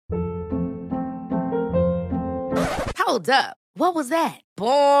Hold up. What was that?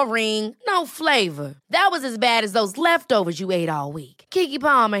 Boring. No flavor. That was as bad as those leftovers you ate all week. Keke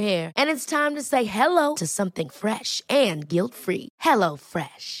Palmer here. And it's time to say hello to something fresh and guilt-free. Hello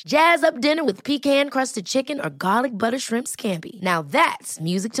Fresh. Jazz up dinner with pecan-crusted chicken or garlic butter shrimp scampi. Now that's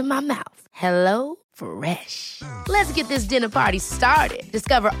music to my mouth. Hello Fresh. Let's get this dinner party started.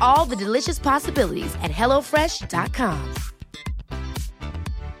 Discover all the delicious possibilities at hellofresh.com.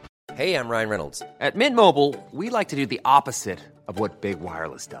 Hey, I'm Ryan Reynolds. At Mint Mobile, we like to do the opposite of what Big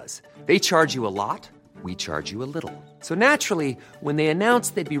Wireless does. They charge you a lot, we charge you a little. So naturally, when they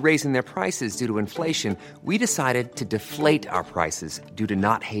announced they'd be raising their prices due to inflation, we decided to deflate our prices due to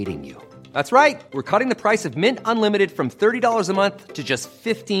not hating you. That's right. We're cutting the price of Mint Unlimited from $30 a month to just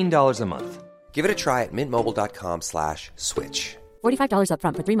 $15 a month. Give it a try at mintmobile.com/switch. $45 up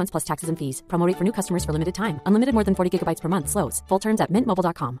front for 3 months plus taxes and fees. Promo rate for new customers for limited time. Unlimited more than 40 gigabytes per month. Slows full terms at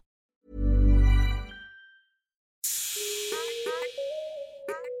mintmobile.com.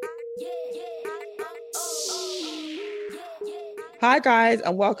 Hi guys,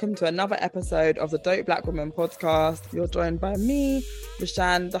 and welcome to another episode of the Dope Black Woman podcast. You're joined by me,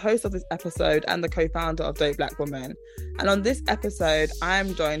 Rashan, the host of this episode and the co-founder of Dope Black Woman. And on this episode,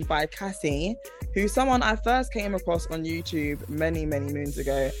 I'm joined by Cassie, who's someone I first came across on YouTube many moons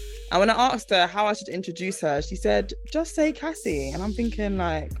ago. And when I asked her how I should introduce her, she said, just say Cassie. And I'm thinking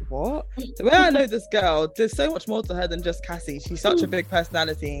like, what? The way I know this girl, there's so much more to her than just Cassie. She's such a big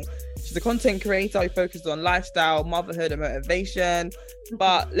personality. She's a content creator who focuses on lifestyle, motherhood and motivation.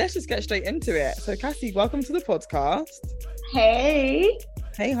 But let's just get straight into it. So Cassie, welcome to the podcast. Hey.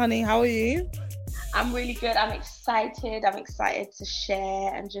 Hey honey, how are you? I'm really good. I'm excited. I'm excited to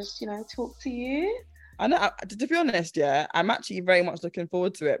share and just, talk to you. I know, to be honest, yeah, I'm actually very much looking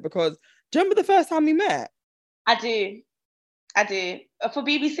forward to it because do you remember the first time we met? I do. For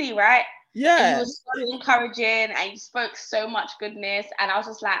BBC, right? Yeah. And you were so encouraging and you spoke so much goodness. And I was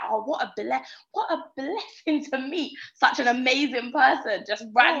just like, oh, what a blessing to meet such an amazing person. Just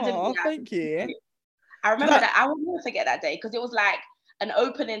randomly. Oh, thank you. I remember that. I will never forget that day because it was like an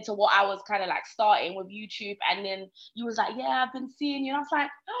opening to what I was kind of like starting with YouTube. And then you was like, yeah, I've been seeing you. And I was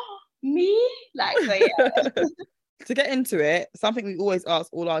like, oh, me? Like, so yeah. To get into it, something we always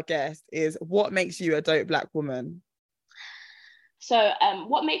ask all our guests is, what makes you a dope Black woman? So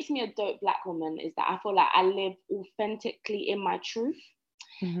what makes me a dope Black woman is that I feel like I live authentically in my truth.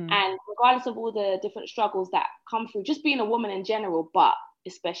 Mm-hmm. And regardless of all the different struggles that come through, just being a woman in general, but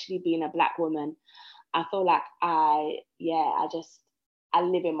especially being a Black woman, I feel like I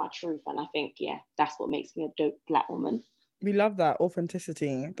live in my truth. And I think, that's what makes me a dope Black woman. We love that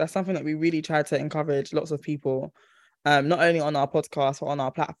authenticity. That's something that we really try to encourage lots of people, not only on our podcast, but on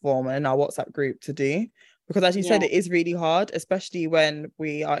our platform and in our WhatsApp group to do. Because as you said, it is really hard, especially when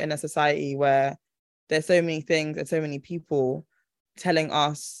we are in a society where there's so many things and so many people telling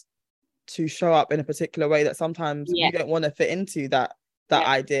us to show up in a particular way that sometimes we don't want to fit into that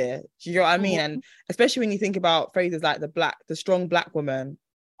idea. Do you know what I mean? And especially when you think about phrases like the strong Black woman,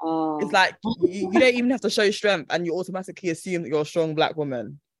 it's like you don't even have to show strength and you automatically assume that you're a strong Black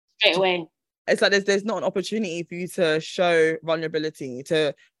woman. Straight away. It's like there's not an opportunity for you to show vulnerability,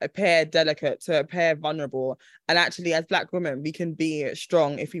 to appear delicate, to appear vulnerable. And actually, as Black women, we can be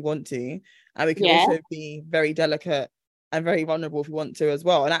strong if we want to. And we can also be very delicate and very vulnerable if we want to as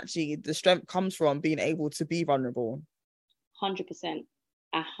well. And actually, the strength comes from being able to be vulnerable. 100%.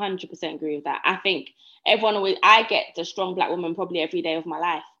 100% agree with that. I think I get the strong Black woman probably every day of my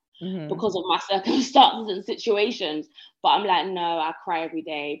life. Mm-hmm. Because of my circumstances and situations, but I'm like, no, I cry every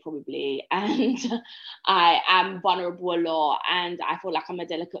day probably, and I am vulnerable a lot, and I feel like I'm a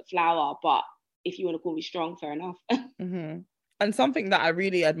delicate flower, but if you want to call me strong, fair enough. Mm-hmm. And something that I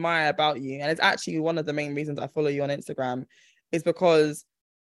really admire about you, and it's actually one of the main reasons I follow you on Instagram, is because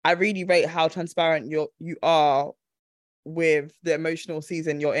I really rate how transparent you are with the emotional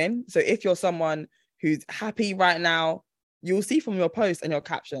season you're in. So if you're someone who's happy right now, you'll see from your posts and your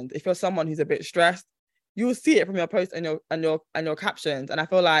captions. If you're someone who's a bit stressed, you'll see it from your posts and your captions. And I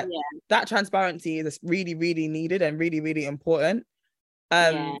feel like that transparency is really, really needed and really, really important.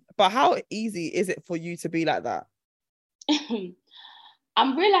 But how easy is it for you to be like that?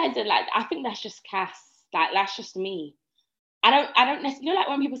 I'm realizing, like, I think that's just Cass. Like, that's just me. I don't necessarily, like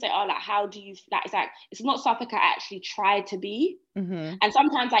when people say, oh, like, how do you, like, it's like, it's not something I actually try to be. Mm-hmm. And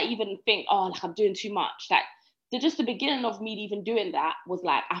sometimes I even think, oh, like, I'm doing too much. Like, just the beginning of me even doing that was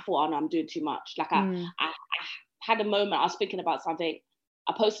like, I thought, oh no, I'm doing too much. Like I had a moment, I was thinking about something,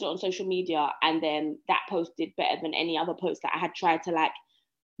 I posted it on social media, and then that post did better than any other post that I had tried to like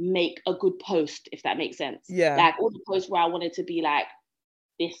make a good post, if that makes sense. Yeah. Like all the posts where I wanted to be like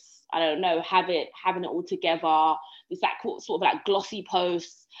this I don't know, having it all together. It's like sort of like glossy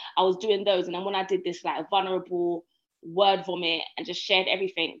posts. I was doing those, and then when I did this like vulnerable word vomit and just shared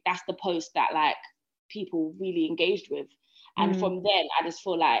everything, that's the post that like people really engaged with. And from then I just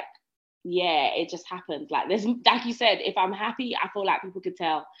feel like, yeah, it just happened. Like there's, like you said, if I'm happy, I feel like people could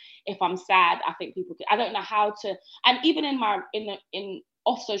tell. If I'm sad, I think people could. I don't know how to. And even in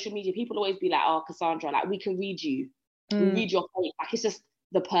off social media, people always be like, "Oh, Cassandra, like we can read you, we read your face." Like it's just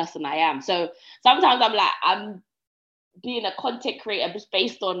the person I am. So sometimes I'm like, I'm being a content creator just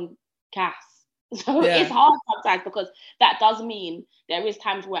based on Cass. So it's hard sometimes, because that does mean there is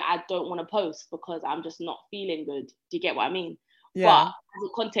times where I don't want to post because I'm just not feeling good. Do you get what I mean? Yeah. But as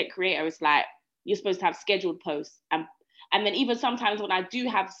a content creator, it's like you're supposed to have scheduled posts. And then even sometimes when I do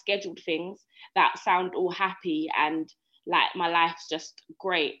have scheduled things that sound all happy and like my life's just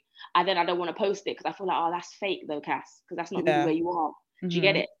great, I don't want to post it because I feel like, oh, that's fake though, Cass, because that's not really where you are. Do you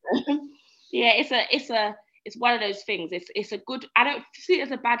get it? Yeah, it's one of those things. It's a good, I don't see it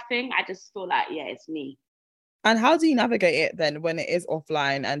as a bad thing. I just feel like, yeah, it's me. And how do you navigate it then when it is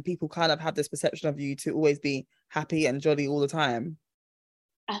offline and people kind of have this perception of you to always be happy and jolly all the time?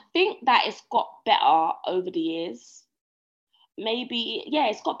 I think that it's got better over the years. Maybe, yeah,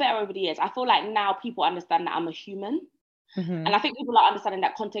 it's got better over the years. I feel like now people understand that I'm a human. And I think people are understanding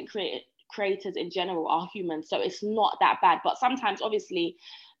that content creators in general are human. So it's not that bad. But sometimes, obviously,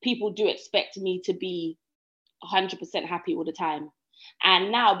 people do expect me to be 100% happy all the time. And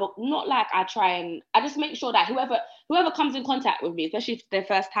now, but not like I just make sure that whoever comes in contact with me, especially if it's their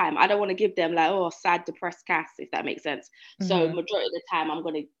first time, I don't want to give them like, oh, sad, depressed Cass, if that makes sense. So majority of the time, I'm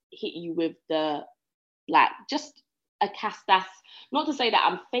going to hit you with the, like, just a Cass that's, not to say that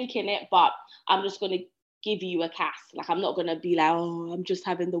I'm faking it, but I'm just going to give you a Cass. Like, I'm not going to be like, oh, I'm just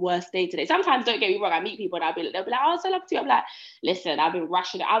having the worst day today. Sometimes, don't get me wrong, I meet people and they'll be like, oh, so love to you. I'm like, listen, I've been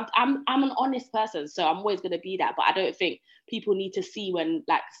rushing. I'm an honest person, so I'm always going to be that. But I don't think people need to see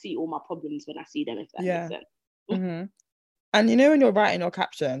all my problems when I see them, if that makes sense. And you know, when you're writing your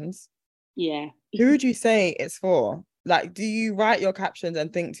captions, who would you say it's for? Like, do you write your captions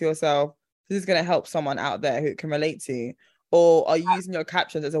and think to yourself, this is going to help someone out there who can relate to? Or are you using your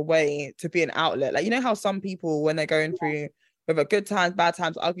captions as a way to be an outlet? Like, you know how some people, when they're going through whether good times, bad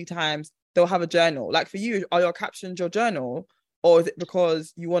times, ugly times, they'll have a journal. Like for you, are your captions your journal? Or is it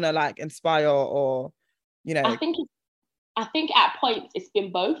because you want to like inspire or, you know? I think at points it's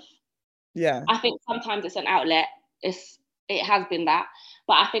been both. Yeah. I think sometimes it's an outlet. It has been that.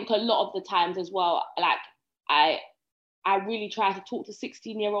 But I think a lot of the times as well, like I really try to talk to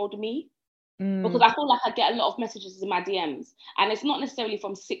 16-year-old me. Because I feel like I get a lot of messages in my DMs, and it's not necessarily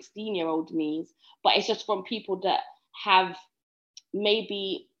from 16-year-old me's, but it's just from people that have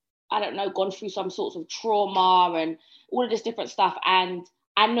maybe, I don't know, gone through some sorts of trauma and all of this different stuff. And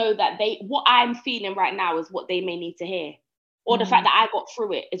I know that what I'm feeling right now is what they may need to hear, or the fact that I got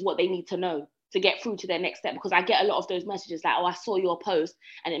through it is what they need to know to get through to their next step. Because I get a lot of those messages like, oh, I saw your post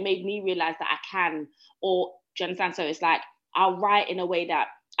and it made me realize that I can, or do you understand? So it's like, I'll write in a way that,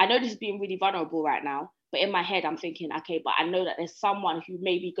 I know this is being really vulnerable right now, but in my head, I'm thinking, okay, but I know that there's someone who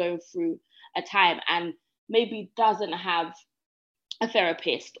may be going through a time and maybe doesn't have a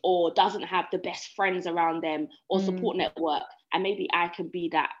therapist or doesn't have the best friends around them or support network. And maybe I can be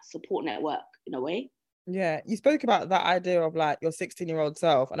that support network in a way. Yeah. You spoke about that idea of like your 16-year-old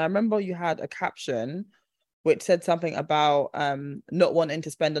self. And I remember you had a caption which said something about not wanting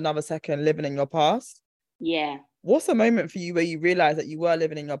to spend another second living in your past. Yeah. What's a moment for you where you realized that you were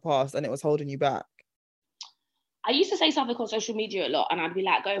living in your past and it was holding you back? I used to say something on social media a lot, and I'd be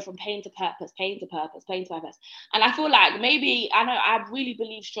like, going from pain to purpose, pain to purpose, pain to purpose. And I feel like maybe, I know I really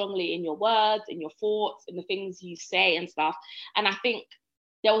believe strongly in your words, in your thoughts, in the things you say and stuff. And I think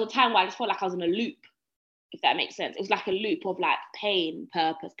there was a time where I just felt like I was in a loop, if that makes sense. It was like a loop of like pain,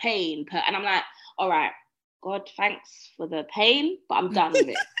 purpose, pain, and I'm like, all right, God, thanks for the pain, but I'm done with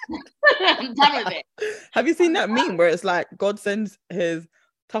it. I'm done with it. Have you seen that meme where it's like God sends his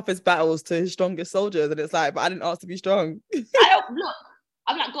toughest battles to his strongest soldiers, and it's like, but I didn't ask to be strong.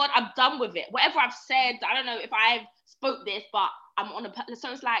 I'm like, God, I'm done with it. Whatever I've said, I don't know if I've spoke this, but I'm on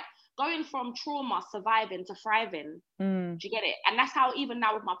so it's like going from trauma, surviving to thriving. Do you get it? And that's how even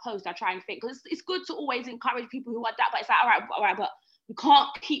now with my post, I try and think, because it's good to always encourage people who are down, but it's like, all right, but you can't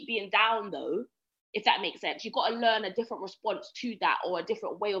keep being down though. If that makes sense, you've got to learn a different response to that or a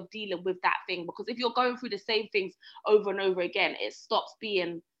different way of dealing with that thing. Because if you're going through the same things over and over again, it stops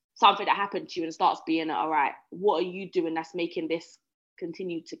being something that happened to you and starts being, all right, what are you doing that's making this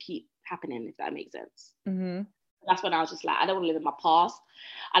continue to keep happening, if that makes sense. That's when I was just like, I don't want to live in my past.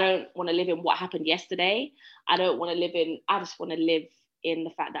 I don't want to live in what happened yesterday. I just want to live in the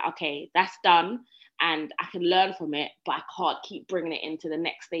fact that, okay, that's done and I can learn from it, but I can't keep bringing it into the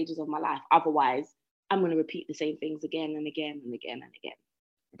next stages of my life. Otherwise, I'm going to repeat the same things again and again and again and again.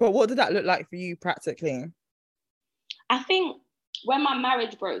 But what did that look like for you practically? I think when my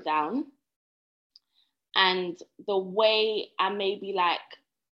marriage broke down and the way I maybe like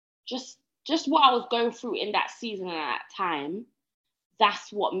just what I was going through in that season and that time,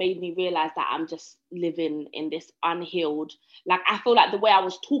 that's what made me realize that I'm just living in this unhealed, like, I feel like the way I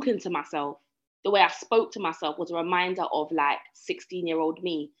was talking to myself, the way I spoke to myself was a reminder of like 16-year-old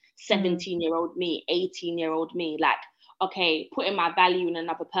me, 17-year-old me, 18-year-old me. Like, okay, putting my value in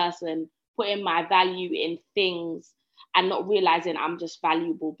another person, putting my value in things and not realizing I'm just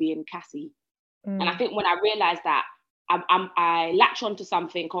valuable being Cassie. And I think when I realized that, I latch onto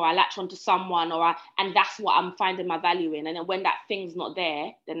something, or I latch onto someone, and that's what I'm finding my value in. And then when that thing's not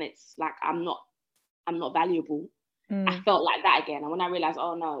there, then it's like I'm not valuable. I felt like that again. And when I realized,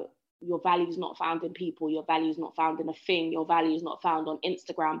 oh no, your value is not found in people, your value is not found in a thing, your value is not found on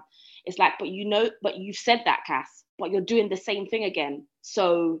Instagram. It's like, but you said that, Cass, but you're doing the same thing again.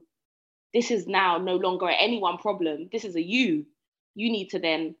 So this is now no longer an anyone problem. This is a you. You need to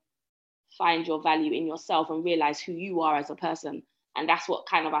then find your value in yourself and realize who you are as a person. And that's what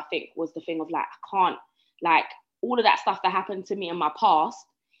kind of, I think, was the thing of like, I can't, like, all of that stuff that happened to me in my past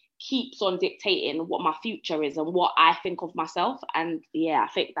keeps on dictating what my future is and what I think of myself. And yeah,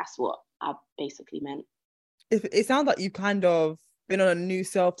 I think that's what I basically meant. It sounds like you kind of been on a new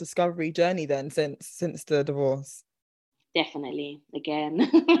self-discovery journey then since the divorce. Definitely,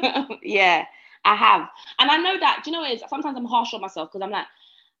 again. Yeah, I have. And I know that, do you know what it is? Sometimes I'm harsh on myself because I'm like,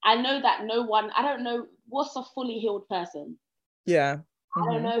 I know that I don't know what's a fully healed person. Yeah. I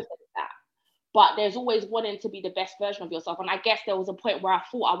don't know if it's that. But there's always wanting to be the best version of yourself. And I guess there was a point where I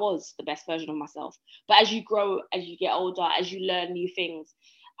thought I was the best version of myself. But as you grow, as you get older, as you learn new things,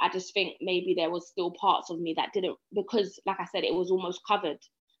 I just think maybe there was still parts of me that didn't, because like I said, it was almost covered.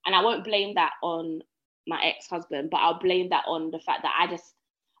 And I won't blame that on my ex-husband, but I'll blame that on the fact that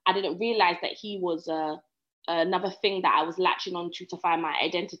I didn't realize that he was another thing that I was latching onto to find my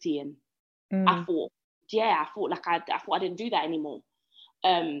identity in. I thought I didn't do that anymore.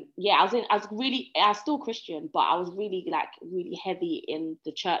 I was still Christian, but I was really really heavy in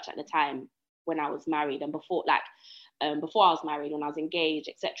the church at the time when I was married and before I was married, when I was engaged,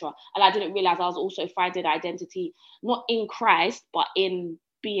 etc. And I didn't realize I was also finding identity not in Christ, but in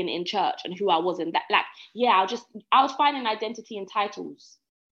being in church and who I was in that. I was finding identity in titles.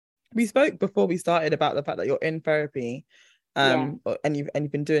 We spoke before we started about the fact that you're in therapy, and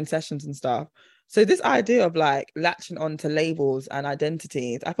you've been doing sessions and stuff. So this idea of like latching on to labels and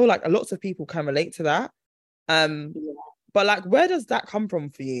identities, I feel like lots of people can relate to that. But like, where does that come from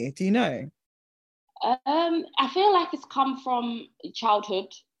for you? Do you know? I feel like it's come from childhood,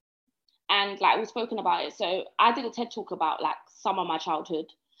 and like we've spoken about it. So I did a TED talk about like some of my childhood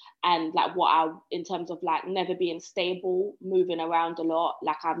and like in terms of like never being stable, moving around a lot.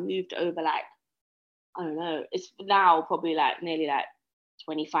 Like I've moved over like, I don't know, it's now probably like nearly like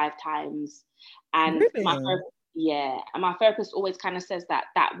 25 times. And really? my therapist always kind of says that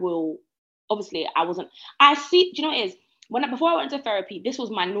will, obviously do you know what it is? Before I went to therapy, this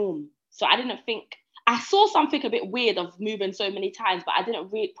was my norm. So I didn't think, I saw something a bit weird of moving so many times, but I didn't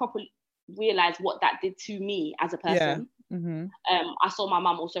properly realize what that did to me as a person. I saw my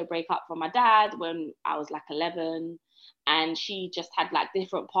mum also break up from my dad when I was like 11, and she just had like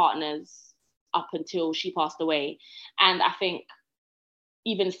different partners up until she passed away. And I think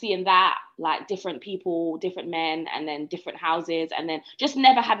even seeing that, like different people, different men, and then different houses, and then just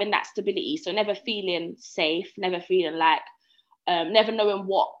never having that stability. So never feeling safe, never feeling like, never knowing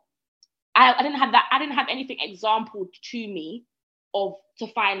what, I didn't have that. I didn't have anything exampled to me to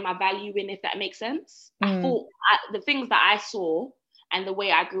find my value in, if that makes sense. I thought the things that I saw and the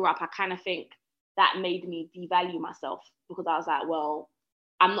way I grew up, I kind of think that made me devalue myself, because I was like, well,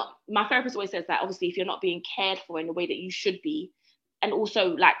 I'm not, my therapist always says that obviously if you're not being cared for in the way that you should be, and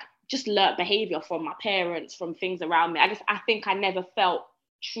also like just learnt behavior from my parents, from things around me, I think I never felt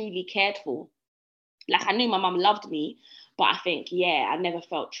truly cared for. Like I knew my mum loved me, but I think, I never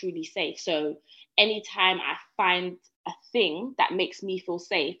felt truly safe. So anytime I find a thing that makes me feel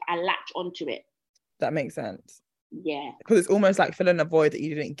safe, I latch onto it. That makes sense. Yeah. Because it's almost like filling a void that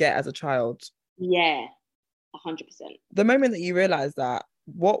you didn't get as a child. Yeah, 100%. The moment that you realised that,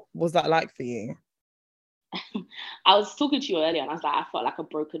 what was that like for you? I was talking to you earlier and I was like, I felt like a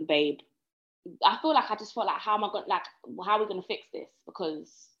broken babe. I just felt like, how are we going to fix this?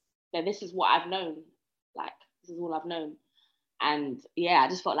 Because this is what I've known. Like, this is all I've known. And I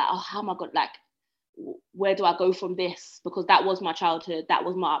just felt like, oh, how am I going to, like, where do I go from this? Because that was my childhood, that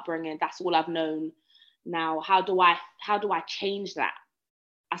was my upbringing, that's all I've known. Now, how do I change that?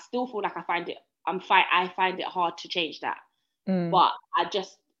 I still feel like I find it hard to change that. But I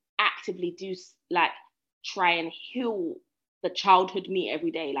just actively do like try and heal the childhood me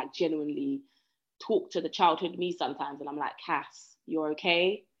every day, like genuinely talk to the childhood me sometimes, and I'm like, Cass, you're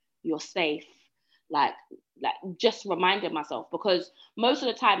okay, you're safe. Like just reminding myself, because most of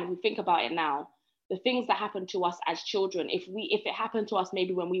the time, if we think about it now, the things that happen to us as children, if it happened to us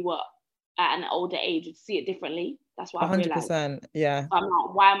maybe when we were at an older age, we'd see it differently. That's what I realized. 100%, yeah. I'm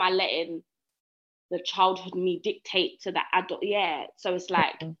like, why am I letting the childhood me dictate to the adult? Yeah. So it's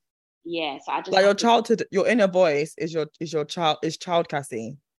like, yeah. So I just like your childhood, your inner voice is child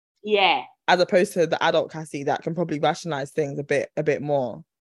Cassie. Yeah. As opposed to the adult Cassie that can probably rationalize things a bit more.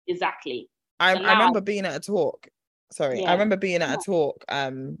 Exactly. I remember being at a talk. Sorry, I remember being at a talk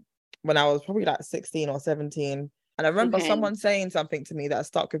when I was probably like 16 or 17, and I remember someone saying something to me that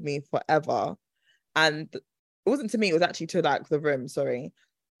stuck with me forever. And it wasn't to me; it was actually to like the room. Sorry,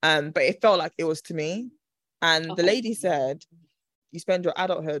 but it felt like it was to me. And the lady said, "You spend your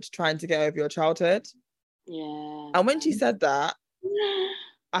adulthood trying to get over your childhood." Yeah. And when she said that,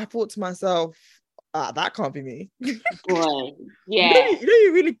 I thought to myself, that can't be me. Boy, yeah.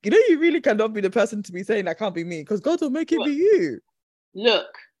 You really cannot be the person to be saying that can't be me, because God will make it be you. Look,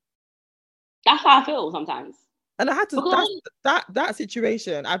 that's how I feel sometimes. And I had to that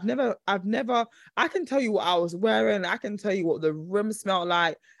situation. I've never. I can tell you what I was wearing. I can tell you what the room smelled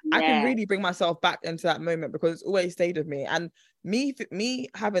like. Yeah. I can really bring myself back into that moment because it's always stayed with me. And me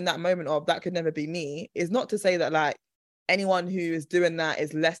having that moment of that could never be me is not to say that like anyone who is doing that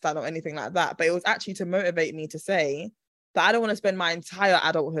is less than or anything like that. But it was actually to motivate me to say that I don't want to spend my entire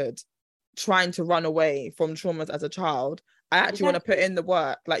adulthood trying to run away from traumas as a child. I actually want to put in the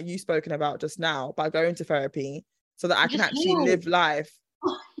work, like you've spoken about just now, by going to therapy, so that I can actually live life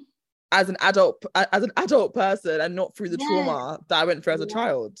as an adult person and not through the trauma that I went through as a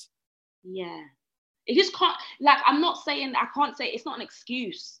child. Yeah. It just can't, like, I'm not saying, I can't say it's not an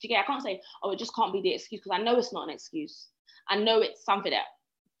excuse. Do you get? I can't say, oh, it just can't be the excuse, because I know it's not an excuse. I know it's something that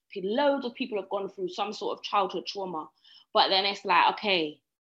loads of people have gone through, some sort of childhood trauma. But then it's like, okay,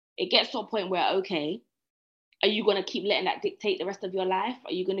 it gets to a point where, okay, are you going to keep letting that dictate the rest of your life?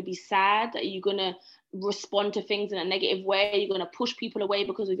 Are you going to be sad? Are you going to respond to things in a negative way? Are you going to push people away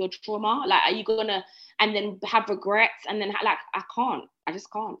because of your trauma? Like, are you going to, and then have regrets? And then like, I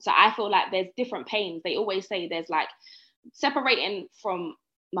just can't. So I feel like there's different pains. They always say there's like, separating from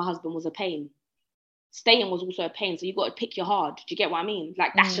my husband was a pain. Staying was also a pain. So you got to pick your hard. Do you get what I mean?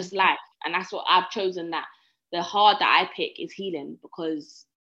 Like, that's just life. And that's what I've chosen, that the hard that I pick is healing, because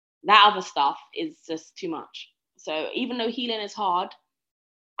that other stuff is just too much. So even though healing is hard,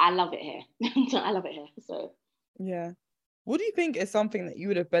 I love it here. I love it here. So yeah. What do you think is something that you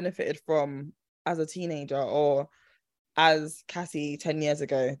would have benefited from as a teenager or as Cassie 10 years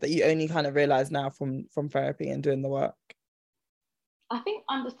ago that you only kind of realize now from therapy and doing the work? I think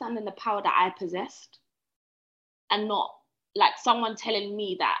understanding the power that I possessed, and not like someone telling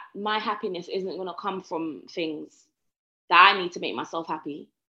me that my happiness isn't going to come from things that I need to make myself happy.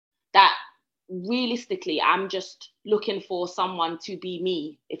 That realistically, I'm just looking for someone to be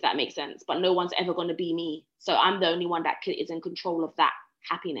me, if that makes sense. But no one's ever going to be me. So I'm the only one that is in control of that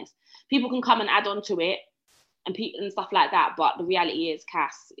happiness. People can come and add on to it and stuff like that. But the reality is,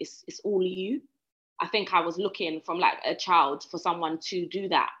 Cass, it's all you. I think I was looking from like a child for someone to do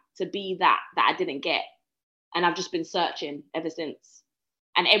that, to be that I didn't get. And I've just been searching ever since.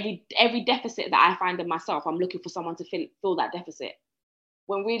 And every deficit that I find in myself, I'm looking for someone to fill that deficit.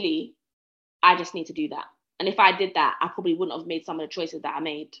 When really, I just need to do that. And if I did that, I probably wouldn't have made some of the choices that I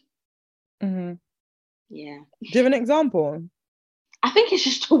made. Mm-hmm. Yeah. Do you have an example? I think it's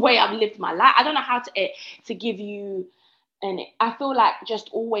just the way I've lived my life. I don't know how to give you, and I feel like just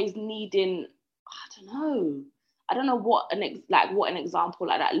always needing, I don't know what an example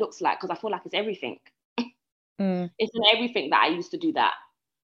like that looks like, because I feel like it's everything. It's in everything that I used to do that.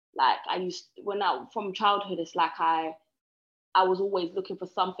 Like from childhood, it's like I was always looking for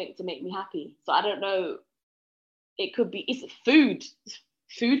something to make me happy. So I don't know. It could be, it's food.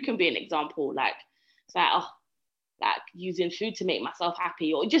 Food can be an example. Like, it's like, like using food to make myself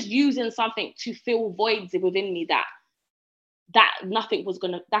happy, or just using something to fill voids within me that that's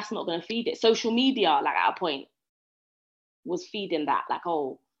not gonna feed it. Social media, like at a point, was feeding that. Like,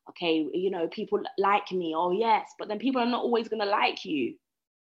 oh, okay, people like me. Oh yes, but then people are not always gonna like you.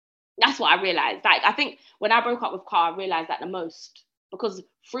 That's what I realized. Like, I think when I broke up with Carl, I realized that the most, because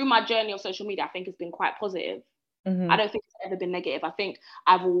through my journey of social media, I think it's been quite positive. I don't think it's ever been negative. I think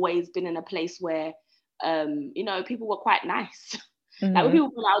I've always been in a place where, you know, people were quite nice. Like when people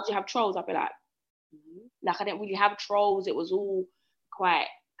be like, oh, do you have trolls? I'd be like, like I didn't really have trolls. It was all quite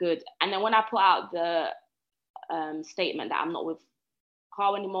good. And then when I put out the statement that I'm not with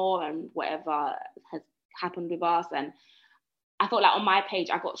Carl anymore and whatever has happened with us, and I thought like on my page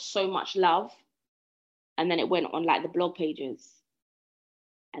I got so much love, and then it went on like the blog pages,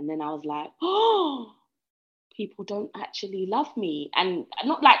 and then I was like, oh, people don't actually love me. And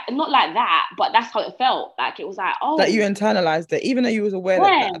not like that, but that's how it felt. Like it was like, oh, that you internalized it, even though you was aware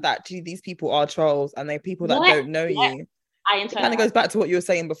that these people are trolls and they're people that don't know you. It kind of goes back to what you were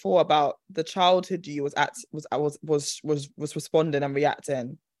saying before about the childhood you was responding and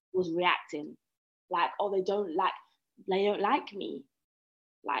reacting. Like, oh, they don't like me,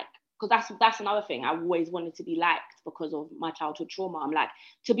 like, because that's another thing. I always wanted to be liked because of my childhood trauma. I'm like,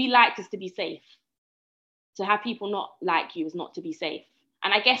 to be liked is to be safe. To have people not like you is not to be safe.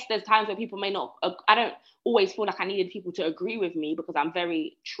 And I guess there's times where people may not, I don't always feel like I needed people to agree with me because I'm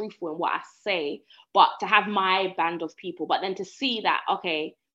very truthful in what I say, but to have my band of people, but then to see that,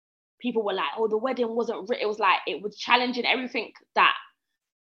 okay, people were like, oh, the wedding wasn't real. It was like, it was challenging everything that,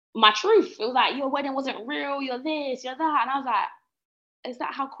 my truth. It was like, your wedding wasn't real, you're this, you're that. And I was like, is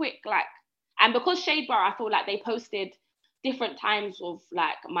that how quick? Like, and because Shade Bar, I feel like they posted different times of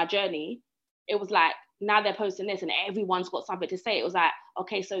like my journey. It was like, now they're posting this and everyone's got something to say. It was like,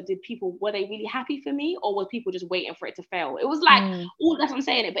 okay, so were they really happy for me, or were people just waiting for it to fail? It was like, that's what I'm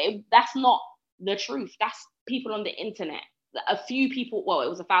saying, but that's not the truth. That's people on the internet. A few people, well, it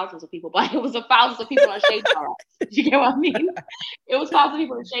was thousands of people, but it was thousands of people on Shade Bar. Do you get what I mean? It was thousands of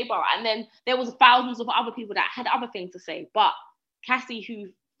people on Shade Bar. And then there was thousands of other people that had other things to say. But Cassie, who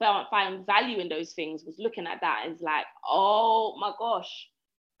found value in those things, was looking at that and is like, oh my gosh.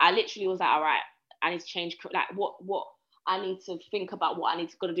 I literally was like, all right, I need to change, like what I need to think about, what I need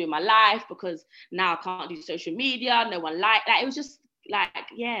to go to do in my life, because now I can't do social media. No one like it was just like,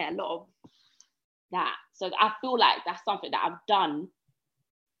 yeah, a lot of that. So I feel like that's something that I've done,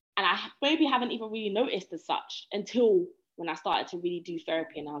 and I maybe haven't even really noticed as such until when I started to really do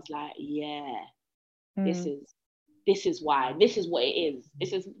therapy, and I was like, yeah, this is why, this is what it is.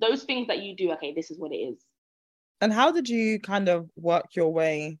 This is those things that you do. Okay, this is what it is. And how did you kind of work your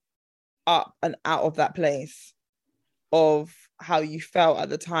way up and out of that place of how you felt at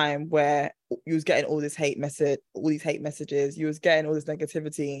the time where you was getting all these hate messages, you was getting all this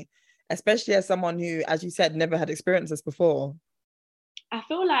negativity, especially as someone who, as you said, never had experienced this before? I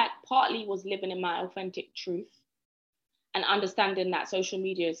feel like partly was living in my authentic truth and understanding that social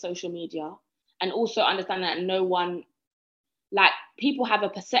media is social media, and also understanding that no one, like, people have a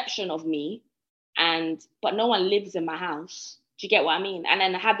perception of me, but no one lives in my house. Do you get what I mean? And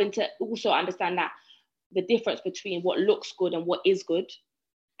then having to also understand that the difference between what looks good and what is good.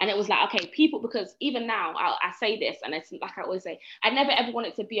 And it was like, okay, people, because even now I say this, and it's like I always say, I never ever want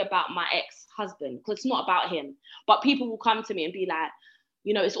it to be about my ex-husband, because it's not about him. But people will come to me and be like,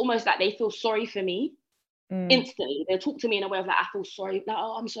 you know, it's almost like they feel sorry for me instantly. They'll talk to me in a way of like, I feel sorry, like,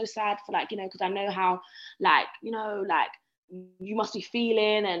 oh, I'm so sad for, like, you know, because I know how, like, you know, like, you must be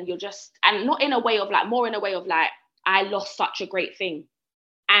feeling, and you're just, and not in a way of like, more in a way of like, I lost such a great thing.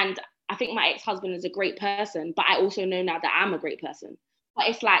 And I think my ex-husband is a great person, but I also know now that I'm a great person. But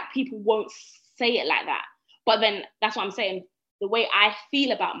it's like, people won't say it like that. But then that's what I'm saying. The way I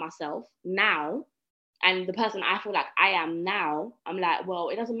feel about myself now, and the person I feel like I am now, I'm like, well,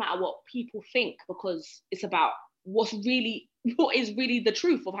 it doesn't matter what people think, because it's about what is really the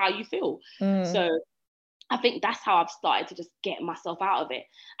truth of how you feel. So I think that's how I've started to just get myself out of it.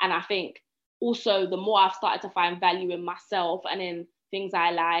 And I think also the more I've started to find value in myself and in things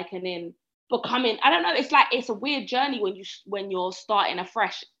I like, and in becoming, I don't know, it's like, it's a weird journey when you're starting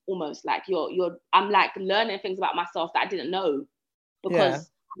afresh, almost like I'm like learning things about myself that I didn't know,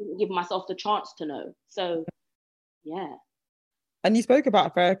 because I didn't give myself the chance to know. So yeah. And you spoke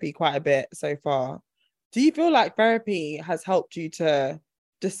about therapy quite a bit so far. Do you feel like therapy has helped you to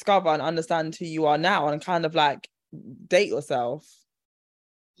discover and understand who you are now and kind of like date yourself?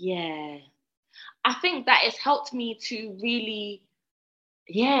 Yeah, I think that it's helped me to really,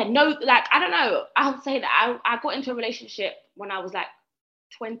 like, I don't know, I would say that I got into a relationship when I was like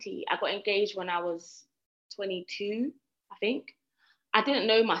 20. I got engaged when I was 22, I think. I didn't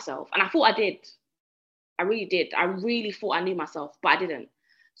know myself, and I thought I did. I really did. I really thought I knew myself, but I didn't.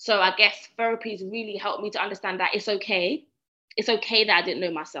 So I guess therapy's really helped me to understand that it's okay. It's okay that I didn't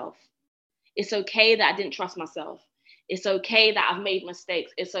know myself. It's okay that I didn't trust myself. It's okay that I've made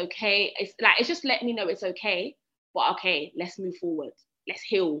mistakes. It's okay. It's just letting me know it's okay. But okay, let's move forward. Let's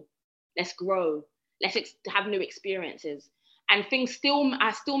heal. Let's grow. have new experiences. And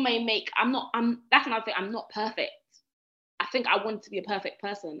I still may make, that's another thing, I'm not perfect. I think I want to be a perfect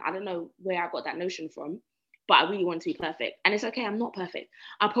person. I don't know where I got that notion from, but I really want to be perfect. And it's okay, I'm not perfect.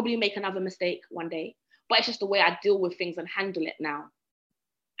 I'll probably make another mistake one day, but it's just the way I deal with things and handle it now.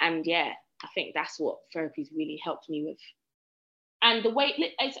 And yeah, I think that's what therapy's really helped me with. And the way,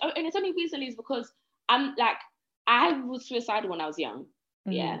 it's only recently is because I was suicidal when I was young.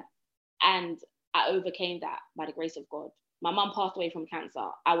 Mm-hmm. Yeah. And I overcame that by the grace of God. My mum passed away from cancer.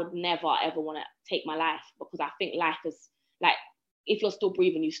 I would never, ever want to take my life, because I think life is like, if you're still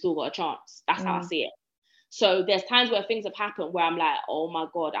breathing, you still got a chance. That's how I see it. So there's times where things have happened where I'm like, oh my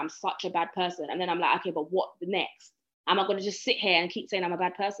God, I'm such a bad person. And then I'm like, okay, but what next? Am I going to just sit here and keep saying I'm a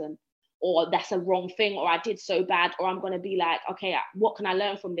bad person? Or that's a wrong thing, or I did so bad, or I'm going to be like, okay, what can I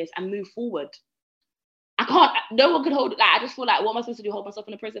learn from this and move forward? No one can hold, I just feel like, what am I supposed to do? Hold myself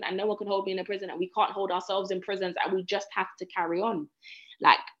in a prison? And no one can hold me in a prison, and we can't hold ourselves in prisons, and we just have to carry on.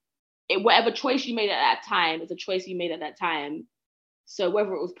 Like, whatever choice you made at that time is a choice you made at that time. So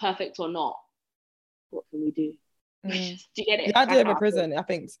whether it was perfect or not, what can we do? Do you get it? The idea of a prison, I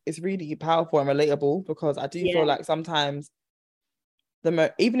think, is really powerful and relatable, because I do feel like sometimes,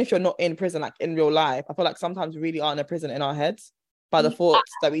 even if you're not in prison, like in real life, I feel like sometimes we really are in a prison in our heads by the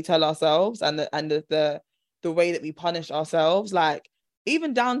thoughts that we tell ourselves and the way that we punish ourselves, like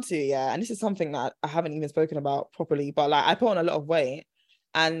even down to, and this is something that I haven't even spoken about properly, but like I put on a lot of weight,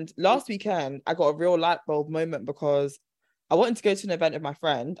 and last weekend I got a real light bulb moment, because I wanted to go to an event with my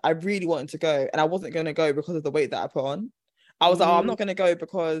friend. I really wanted to go, and I wasn't going to go because of the weight that I put on. I was like, I'm not going to go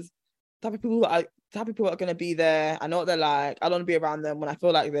because type of people are going to be there. I know what they're like. I don't want to be around them when I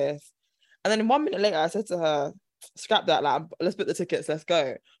feel like this. And then 1 minute later, I said to her, scrap that, like, let's book the tickets, let's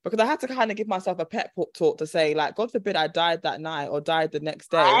go. Because I had to kind of give myself a pep talk to say, like, God forbid I died that night or died the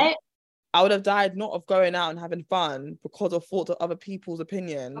next day. I would have died not of going out and having fun because of thoughts of other people's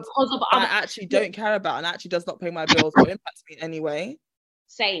opinions that I actually don't care about and actually does not pay my bills or impact me in any way.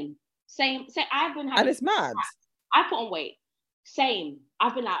 Same. I've been having, and it's mad. I put on weight. Same.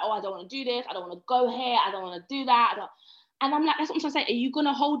 I've been like, oh, I don't want to do this. I don't want to go here. I don't want to do that. And I'm like, that's what I'm trying to say. Are you going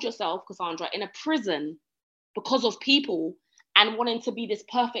to hold yourself, Cassandra, in a prison because of people and wanting to be this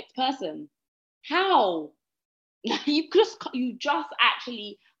perfect person? How? You just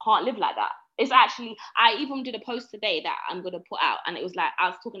actually can't live like that. It's actually, I even did a post today that I'm going to put out, and it was like, I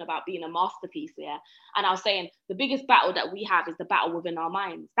was talking about being a masterpiece, and I was saying the biggest battle that we have is the battle within our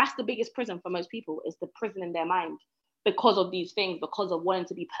minds. That's the biggest prison for most people, is the prison in their mind, because of these things, because of wanting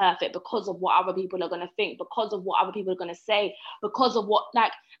to be perfect, because of what other people are going to think, because of what other people are going to say, because of what,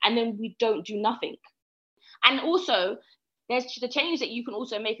 like, and then we don't do nothing. And also, there's the change that you can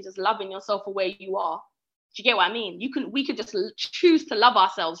also make is just loving yourself for where you are. Do you get what I mean? We could just choose to love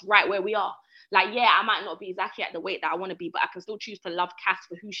ourselves right where we are. Like, I might not be exactly at the weight that I want to be, but I can still choose to love Cass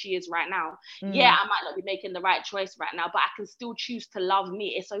for who she is right now. I might not be making the right choice right now, but I can still choose to love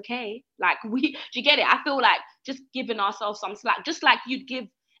me. It's okay. Like, do you get it? I feel like just giving ourselves some slack, just like you'd give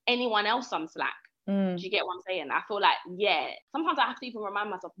anyone else some slack. Do you get what I'm saying? I feel like, sometimes I have to even remind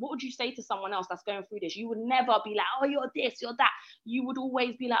myself, what would you say to someone else that's going through this? You would never be like, oh, you're this, you're that. You would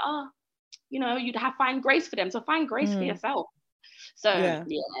always be like, oh, you'd find grace for them. So find grace for yourself. So,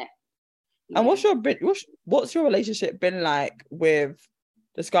 And what's your relationship been like with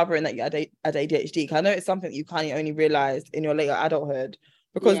discovering that you had ADHD? Because I know it's something that you kind of only realized in your later adulthood.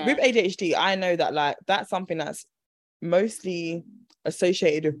 Because with ADHD, I know that like that's something that's mostly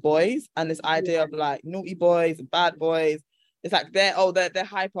associated with boys, and this idea of like naughty boys and bad boys. It's like they're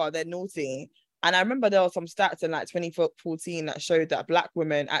hyper, they're naughty. And I remember there were some stats in like 2014 that showed that Black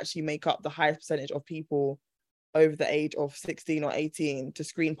women actually make up the highest percentage of people over the age of 16 or 18 to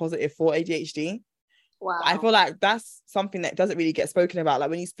screen positive for ADHD. Wow. I feel like that's something that doesn't really get spoken about. Like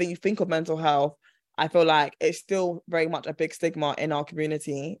when you think of mental health, I feel like it's still very much a big stigma in our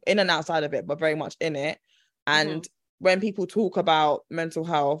community, in and outside of it, but very much in it. And when people talk about mental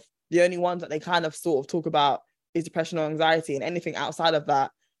health, the only ones that they kind of sort of talk about is depression or anxiety, and anything outside of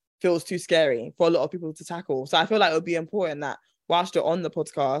that feels too scary for a lot of people to tackle. So I feel like it would be important that whilst you're on the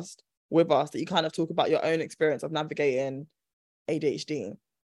podcast with us, that you kind of talk about your own experience of navigating ADHD.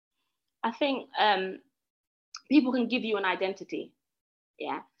 I think people can give you an identity.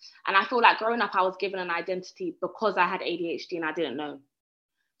 And I feel like growing up, I was given an identity because I had ADHD and I didn't know.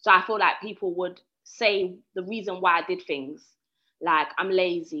 So I feel like people would say the reason why I did things, like I'm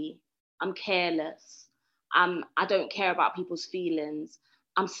lazy, I'm careless, I don't care about people's feelings,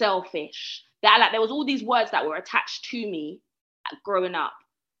 I'm selfish. There was all these words that were attached to me growing up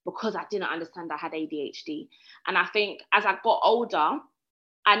because I didn't understand I had ADHD. And I think as I got older,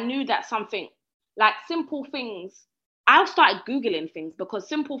 I knew that something Like simple things. I started Googling things because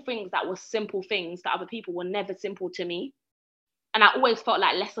simple things that were simple things to other people were never simple to me. And I always felt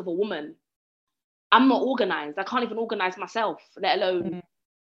like less of a woman. I'm not organized. I can't even organize myself, let alone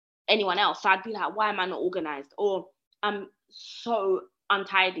anyone else. So I'd be like, why am I not organized? Or I'm so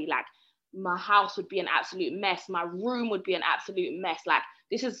untidy. Like my house would be an absolute mess. My room would be an absolute mess. Like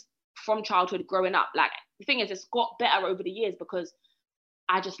this is from childhood growing up. Like the thing is, it's got better over the years because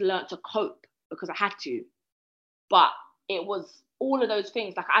I just learned to cope because I had to. But it was all of those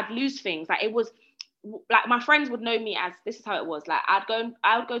things. Like I'd lose things. Like it was like my friends would know me as this is how it was. Like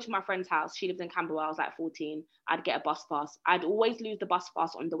I would go to my friend's house. She lived in Camberwell. I was like 14. I'd get a bus pass. I'd always lose the bus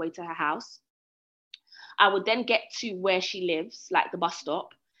pass on the way to her house. I would then get to where she lives, like the bus stop,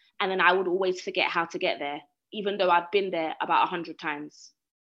 and then I would always forget how to get there, even though I'd been there about 100 times.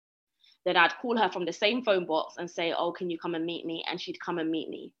 Then I'd call her from the same phone box and say, oh, can you come and meet me? And she'd come and meet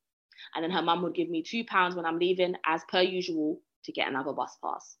me. And then her mum would give me £2 when I'm leaving, as per usual, to get another bus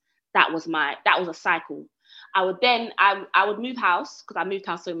pass. That was a cycle. I would move house, because I moved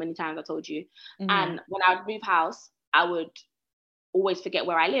house so many times, I told you. And when I would move house, I would always forget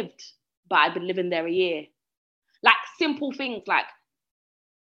where I lived, but I'd been living there a year. Like simple things like,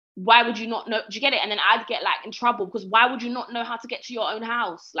 why would you not know? Do you get it? And then I'd get like in trouble because why would you not know how to get to your own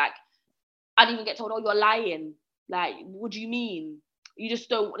house? Like I'd even get told, oh, you're lying. Like, what do you mean? You just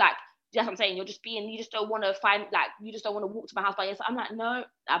don't like, that's what I'm saying. You just don't want to you just don't want to walk to my house by yourself. I'm like, no,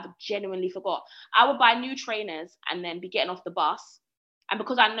 I've genuinely forgot. I would buy new trainers and then be getting off the bus. And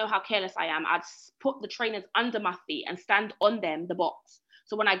because I know how careless I am, I'd put the trainers under my feet and stand on them, the box.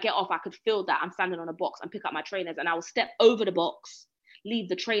 So when I get off, I could feel that I'm standing on a box and pick up my trainers, and I will step over the box, leave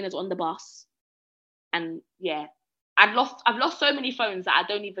the trainers on the bus. And yeah, I've lost so many phones that I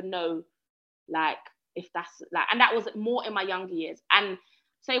don't even know, like, if that's like, and that was more in my younger years. And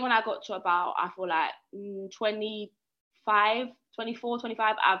say when I got to about, I feel like 24,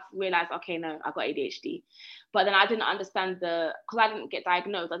 25, I've realized, okay, no, I got ADHD. But then I didn't understand because I didn't get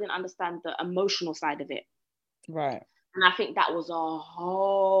diagnosed, I didn't understand the emotional side of it. Right. And I think that was a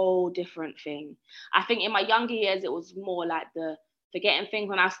whole different thing. I think in my younger years, it was more like the forgetting things,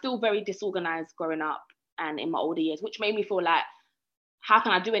 and I was still very disorganized growing up and in my older years, which made me feel like, how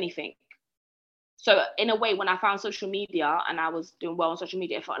can I do anything? So in a way, when I found social media and I was doing well on social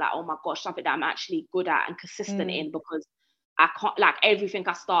media, it felt like, oh my gosh, something that I'm actually good at and consistent in, because I can't, like everything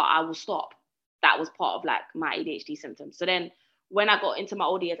I start, I will stop. That was part of like my ADHD symptoms. So then when I got into my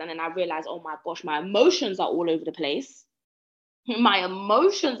older years and then I realized, oh my gosh, my emotions are all over the place. My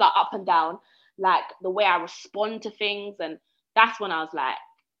emotions are up and down, like the way I respond to things. And that's when I was like,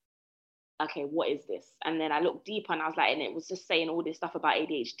 okay, what is this? And then I looked deeper and I was like, and it was just saying all this stuff about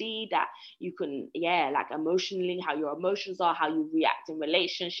ADHD, that you can, like emotionally, how your emotions are, how you react in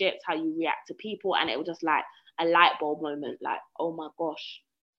relationships, how you react to people. And it was just like a light bulb moment, like, oh my gosh.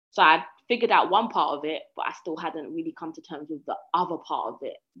 So I figured out one part of it, but I still hadn't really come to terms with the other part of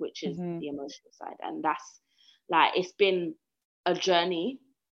it, which is the emotional side. And that's like, it's been a journey,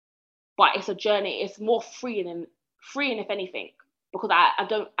 but it's a journey. It's more freeing if anything, because I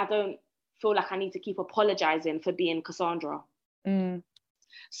don't feel like I need to keep apologizing for being Cassandra.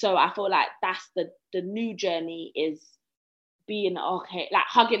 So I feel like that's the new journey, is being okay, like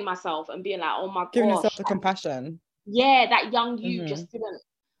hugging myself and being like, oh my god, giving yourself the compassion. Yeah, that young you just didn't.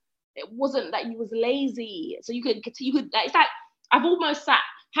 It wasn't that you was lazy, so you could like, it's like I've almost sat.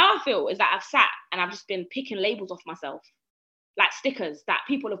 How I feel is that I've sat and I've just been picking labels off myself, like stickers that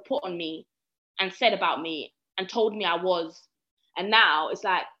people have put on me and said about me and told me I was, and now it's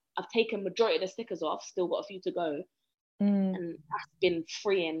like I've taken majority of the stickers off, still got a few to go. And that's been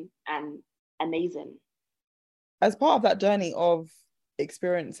freeing and amazing. As part of that journey of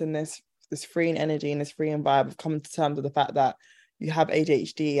experiencing this freeing energy and this freeing vibe, I've come to terms with the fact that you have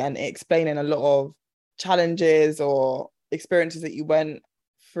ADHD, and explaining a lot of challenges or experiences that you went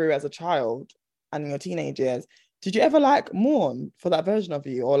through as a child and in your teenage years. Did you ever like mourn for that version of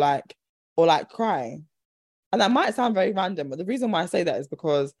you, or cry? And that might sound very random, but the reason why I say that is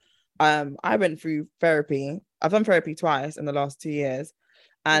because I went through therapy. I've done therapy twice in the last 2 years.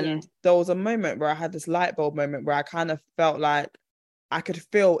 And there was a moment where I had this light bulb moment where I kind of felt like I could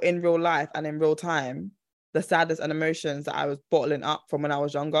feel in real life and in real time the sadness and emotions that I was bottling up from when I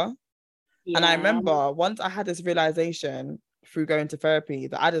was younger. And I remember once I had this realization through going to therapy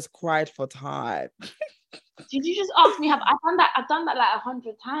that I just cried for time. Did you just ask me? I've done that like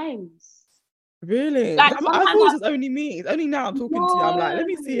 100 times. Really? Like, I thought it was just only me. It's only now I'm talking to you. I'm like, let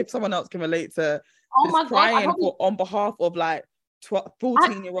me see if someone else can relate to this crying on behalf of like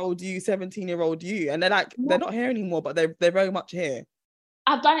 14-year-old you, 17-year-old you. And they're like, they're not here anymore, but they're very much here.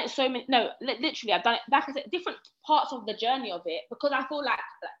 I've done it so many, no, literally, I've done it, like I said, different parts of the journey of it, because I feel like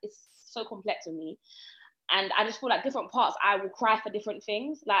it's so complex with me. And I just feel like different parts, I will cry for different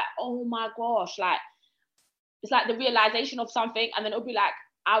things. Like, oh my gosh, like, it's like the realization of something, and then it'll be like,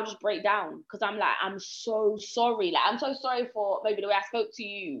 I'll just break down, because I'm like, I'm so sorry. Like, I'm so sorry for maybe the way I spoke to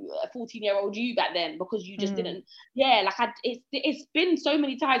you, a 14-year-old you back then, because you just didn't, like, it's been so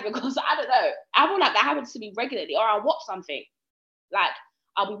many times, because I don't know, I feel like that happens to me regularly. Or I'll watch something, like,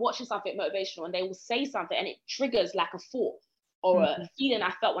 I'll be watching something motivational, and they will say something, and it triggers like a thought or a feeling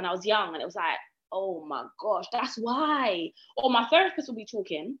I felt when I was young, and it was like, oh my gosh, that's why. Or my therapist will be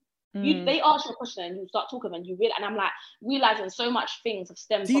talking, they ask you a question, and you start talking, and and I'm like realizing so much things have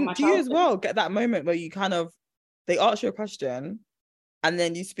stemmed from my childhood. Do you as well get that moment where you kind of, they ask you a question and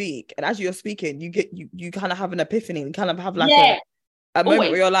then you speak, and as you're speaking, you kind of have an epiphany, and kind of have like a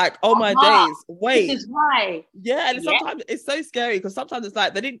moment where you're like, oh my days, wait, this is why. And sometimes it's so scary, because sometimes it's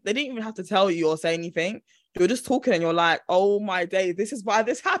like they didn't even have to tell you or say anything. You're just talking and you're like, oh my days, this is why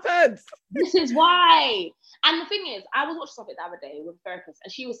this happened. This is why. And the thing is, I was watching something the other day with a therapist,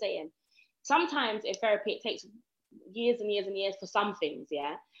 and she was saying, sometimes in therapy, it takes years and years and years for some things,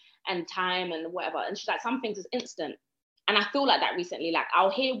 and time and whatever. And she's like, some things is instant. And I feel like that recently. Like,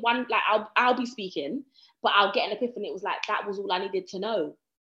 I'll hear one, like, I'll be speaking, but I'll get an epiphany. It was like, that was all I needed to know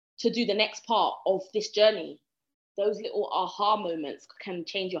to do the next part of this journey. Those little aha moments can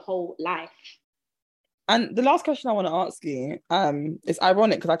change your whole life. And the last question I want to ask you, is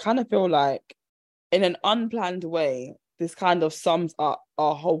ironic, because I kind of feel like in an unplanned way, this kind of sums up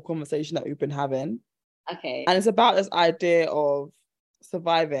our whole conversation that we've been having. Okay. And it's about this idea of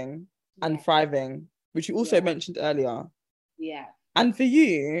surviving and thriving, which you also mentioned earlier. Yeah. And for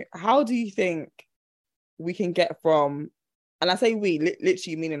you, how do you think we can get from, and I say we,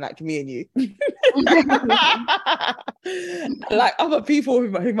 literally meaning like me and you, like other people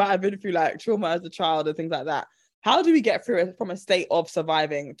who might have been through like trauma as a child and things like that. How do we get through it from a state of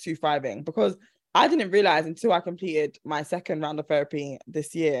surviving to thriving? Because I didn't realize until I completed my second round of therapy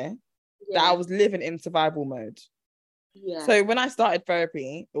this year that I was living in survival mode. Yeah. So when I started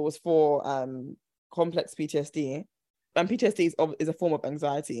therapy, it was for complex PTSD. And PTSD is a form of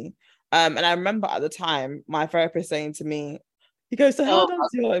anxiety. And I remember at the time, my therapist saying to me, he goes, so how does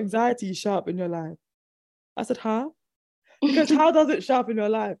your anxiety sharpen your life? I said, huh? He goes, how does it sharpen your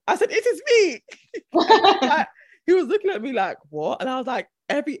life? I said, it is me. He was looking at me like, what? And I was like,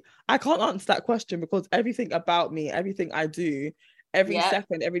 I can't answer that question, because everything about me, everything I do, every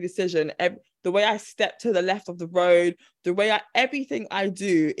second, every decision, the way I step to the left of the road, everything I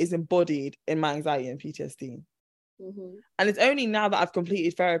do is embodied in my anxiety and PTSD. And it's only now that I've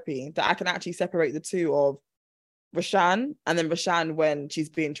completed therapy that I can actually separate the two of Rashan and then Rashan when she's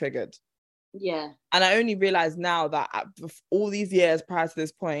being triggered. Yeah. And I only realized now that all these years prior to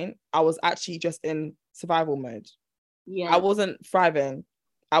this point, I was actually just in survival mode. Yeah. I wasn't thriving.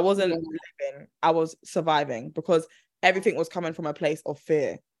 I wasn't living. I was surviving, because everything was coming from a place of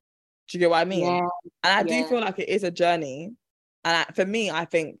fear. Do you get what I mean? Yeah. And I do feel like it is a journey. And for me, I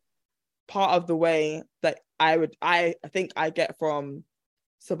think part of the way that I think I get from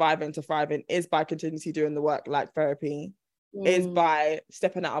surviving to thriving is by continuously doing the work like therapy, is by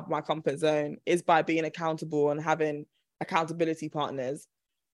stepping out of my comfort zone, is by being accountable and having accountability partners.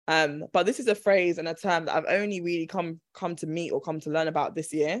 But this is a phrase and a term that I've only really come to meet or come to learn about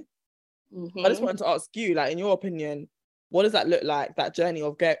this year. I just wanted to ask you, like, in your opinion, what does that look like, that journey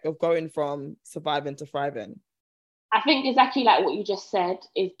of going from surviving to thriving? I think exactly like what you just said,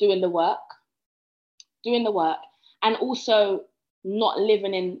 is doing the work, and also not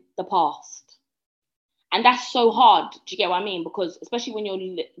living in the past. And that's so hard. Do you get what I mean? Because especially when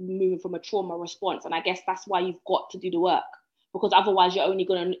you're moving from a trauma response, and I guess that's why you've got to do the work, because otherwise you only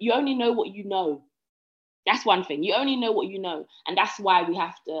know what you know. That's one thing. You only know what you know. And that's why we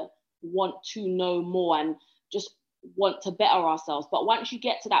have to want to know more and just want to better ourselves. But once you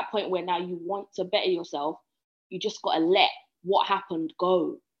get to that point where now you want to better yourself, you just got to let what happened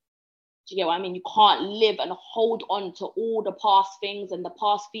go. Do you get what I mean? You can't live and hold on to all the past things and the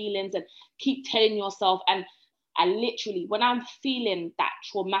past feelings and keep telling yourself. And I literally, when I'm feeling that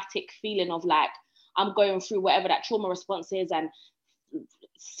traumatic feeling of like, I'm going through whatever that trauma response is, and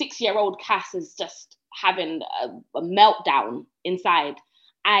 6-year-old Cass is just having a meltdown inside,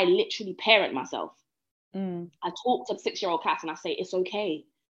 I literally parent myself. I talk to the 6-year-old Cass and I say, it's okay.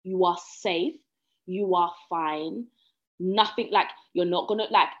 You are safe. You are fine. Nothing, like, you're not gonna,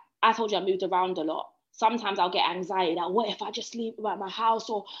 like, I told you I moved around a lot. Sometimes I'll get anxiety that, what if I just leave my house?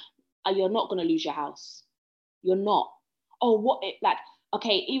 Or you're not gonna lose your house. You're not. Oh, what it, like,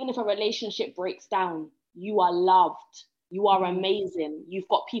 okay, even if a relationship breaks down, you are loved. You are amazing. You've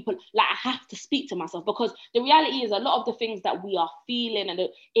got people, like, I have to speak to myself, because the reality is a lot of the things that we are feeling, and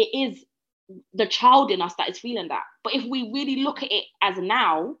it is the child in us that is feeling that. But if we really look at it as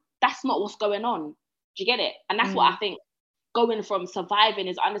now, that's not what's going on. Do you get it? And that's what I think going from surviving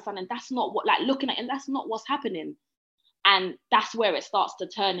is understanding that's not what, like, looking at it, and that's not what's happening. And that's where it starts to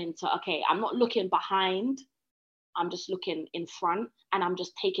turn into, okay, I'm not looking behind, I'm just looking in front, and I'm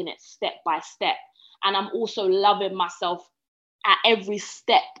just taking it step by step. And I'm also loving myself at every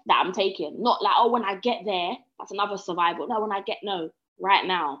step that I'm taking. Not like, oh, when I get there, that's another survival. No, right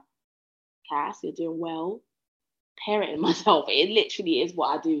now, Cass, you're doing well. Parenting myself, it literally is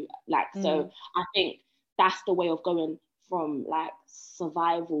what I do. Like, so I think that's the way of going from like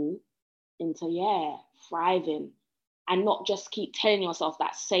survival into, thriving, and not just keep telling yourself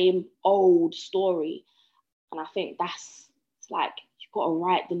that same old story. And I think it's like, you've got to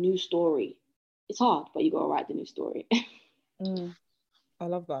write the new story. It's hard, but you got to write the new story. I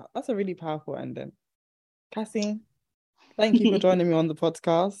love that. That's a really powerful ending. Cassie, thank you for joining me on the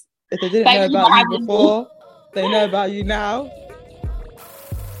podcast. If they didn't know about you before, they know about you now.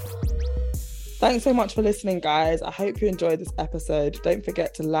 Thanks so much for listening, guys. I hope you enjoyed this episode. Don't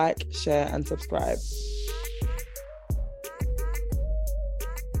forget to like, share, and subscribe.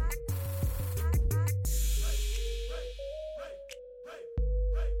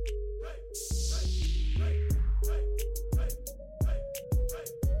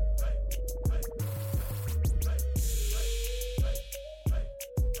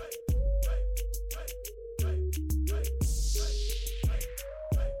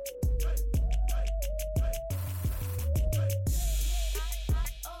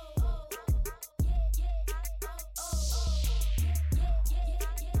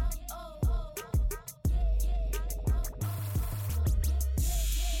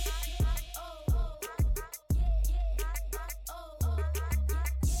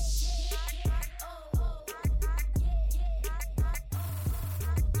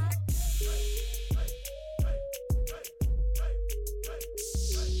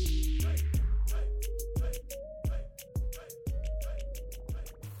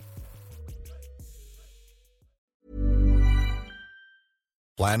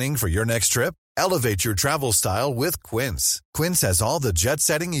 Planning for your next trip? Elevate your travel style with Quince. Quince has all the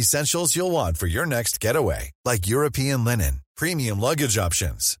jet-setting essentials you'll want for your next getaway, like European linen, premium luggage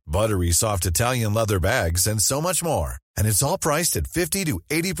options, buttery soft Italian leather bags, and so much more. And it's all priced at 50 to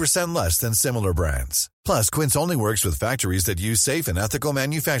 80% less than similar brands. Plus, Quince only works with factories that use safe and ethical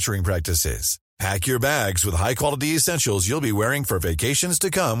manufacturing practices. Pack your bags with high-quality essentials you'll be wearing for vacations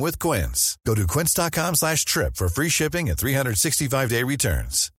to come with Quince. Go to quince.com/trip for free shipping and 365-day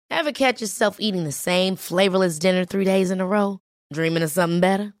returns. Ever catch yourself eating the same flavorless dinner 3 days in a row? Dreaming of something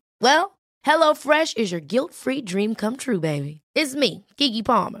better? Well, HelloFresh is your guilt-free dream come true, baby. It's me, Keke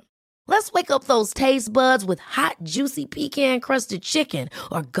Palmer. Let's wake up those taste buds with hot, juicy pecan-crusted chicken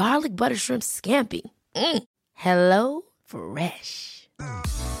or garlic butter shrimp scampi. Hello Fresh.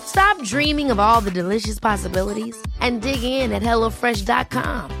 Stop dreaming of all the delicious possibilities and dig in at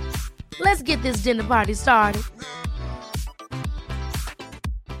HelloFresh.com. Let's get this dinner party started.